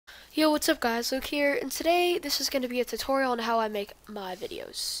Yo, what's up guys, Luke here, and today this is going to be a tutorial on how I make my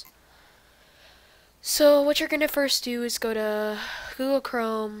videos. So what you're going to first do is go to Google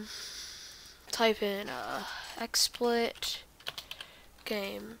Chrome, type in xsplit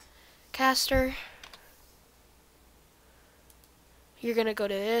gamecaster. You're going to go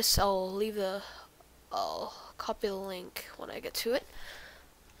to this, I'll copy the link when I get to it.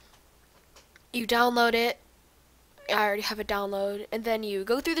 You download it. I already have it download, and then you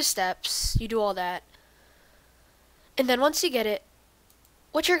go through the steps, you do all that, and then once you get it,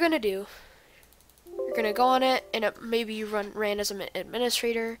 what you're gonna do, you're gonna go on it, and maybe you ran as an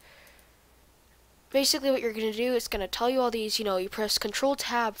administrator. Basically what you're gonna do is gonna tell you all these, you press Control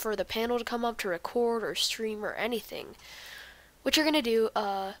Tab for the panel to come up to record or stream or anything. What you're gonna do,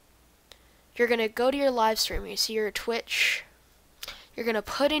 you're gonna go to your live stream, you see your Twitch, you're gonna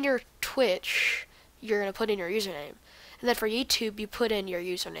put in your Twitch, you're gonna put in your username. And then for YouTube, you put in your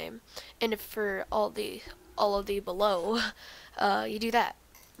username. And for all of the below, you do that.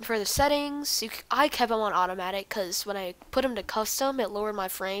 For the settings, I kept them on automatic because when I put them to custom, it lowered my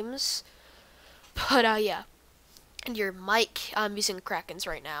frames. But yeah. And your mic, I'm using Kraken's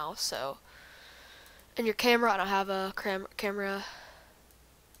right now, so. And your camera, I don't have a camera.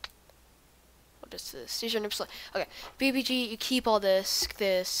 What is this? Username select. Okay, BBG, you keep all this.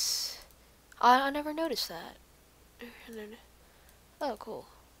 I never noticed that. Oh, cool.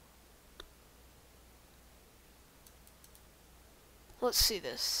 Let's see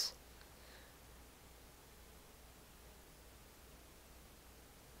this.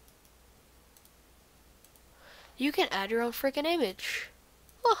 You can add your own freaking image.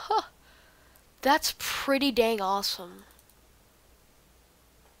 That's pretty dang awesome.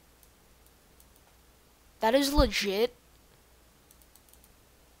 That is legit.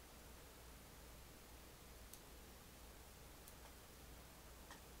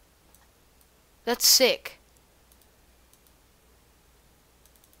 That's sick.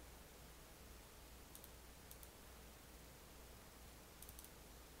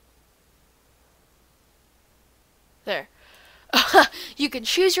 There. You can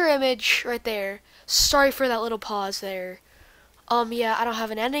choose your image right there. Sorry for that little pause there. Yeah, I don't have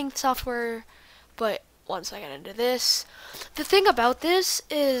an editing software, but once I get into this, the thing about this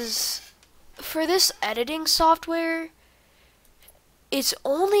is, for this editing software, it's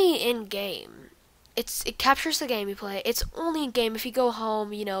only in game. It captures the game you play. It's only in game. If you go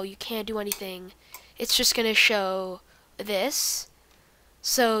home, you can't do anything. It's just gonna show this.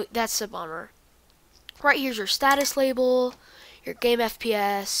 So that's a bummer. Right here's your status label, your game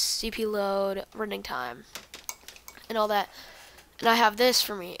FPS, CPU load, running time, and all that. And I have this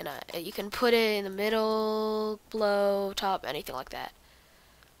for me, and you can put it in the middle, below, top, anything like that.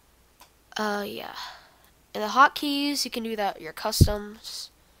 Yeah. And the hotkeys, you can do that, your customs.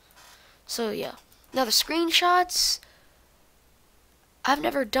 So yeah. Now the screenshots, I've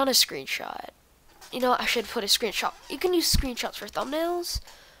never done a screenshot. I should put a screenshot. You can use screenshots for thumbnails.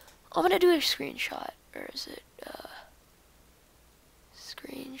 I'm gonna do a screenshot. Where is it?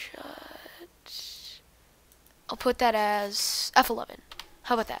 Screenshot. I'll put that as F11.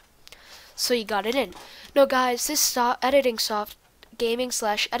 How about that? So you got it in. No, guys, this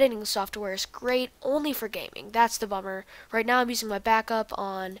gaming/editing software is great only for gaming. That's the bummer. Right now I'm using my backup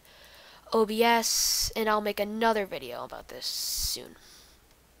on OBS, and I'll make another video about this soon.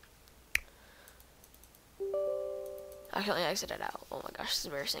 I accidentally exited out. Oh my gosh, this is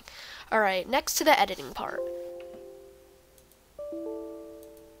embarrassing. Alright, next to the editing part.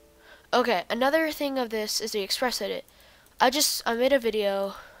 Okay, another thing of this is the Express Edit. I made a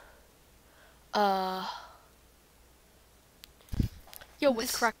video. Yo,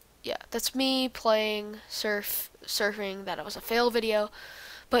 what's correct? Yeah, that's me playing surfing. That was a fail video.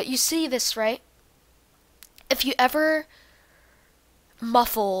 But you see this, right? If you ever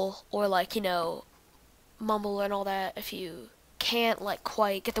muffle or mumble and all that, if you can't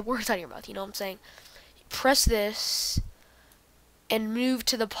quite get the words out of your mouth, you know what I'm saying? You press this and move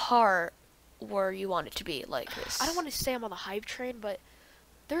to the part where you want it to be, like this. I don't want to say I'm on the hype train, but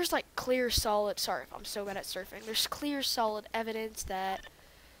there's clear, solid, sorry if I'm so bad at surfing, there's clear, solid evidence that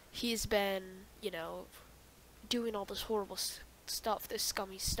he's been, doing all this horrible stuff, this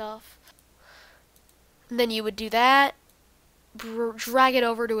scummy stuff. And then you would do that, drag it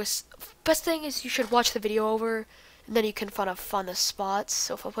over to best thing is you should watch the video over, and then you can find the spots.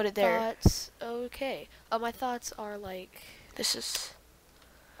 So if I put it there, thoughts, okay. My thoughts are this is,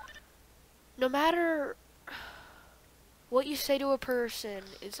 no matter what you say to a person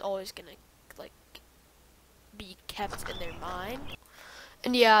is always gonna be kept in their mind.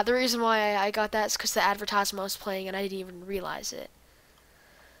 And yeah, the reason why I got that is because the advertisement was playing and I didn't even realize it.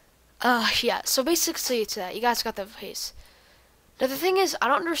 Yeah, so basically it's that. You guys got the face. Now the thing is, I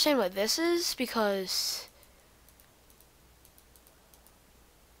don't understand what this is, because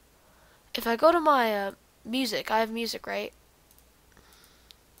if I go to my music, I have music, right?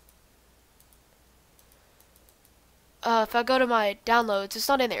 If I go to my downloads, it's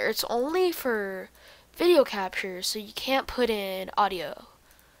not in there. It's only for video capture, so you can't put in audio.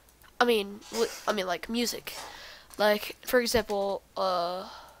 I mean like music. Like for example, my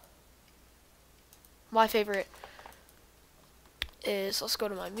favorite is, let's go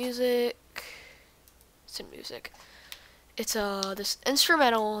to my music. It's in music. It's this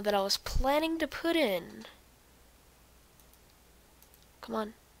instrumental that I was planning to put in. Come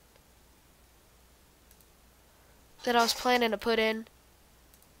on. That I was planning to put in.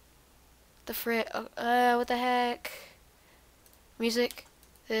 The what the heck? Music.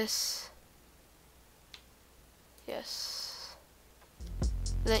 This. Yes.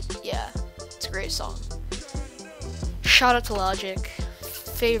 Then, yeah, it's a great song. Shout out to Logic,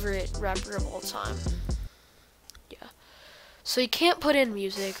 favorite rapper of all time. Yeah. So you can't put in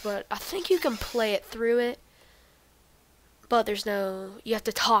music, but I think you can play it through it. But there's no, you have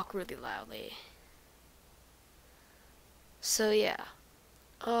to talk really loudly. So yeah.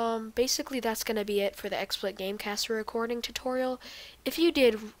 Basically that's gonna be it for the XSplit Gamecaster recording tutorial. If you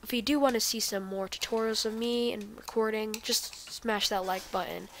do want to see some more tutorials of me and recording, just smash that like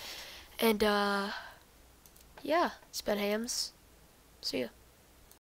button. And yeah, it's been Hams. See ya.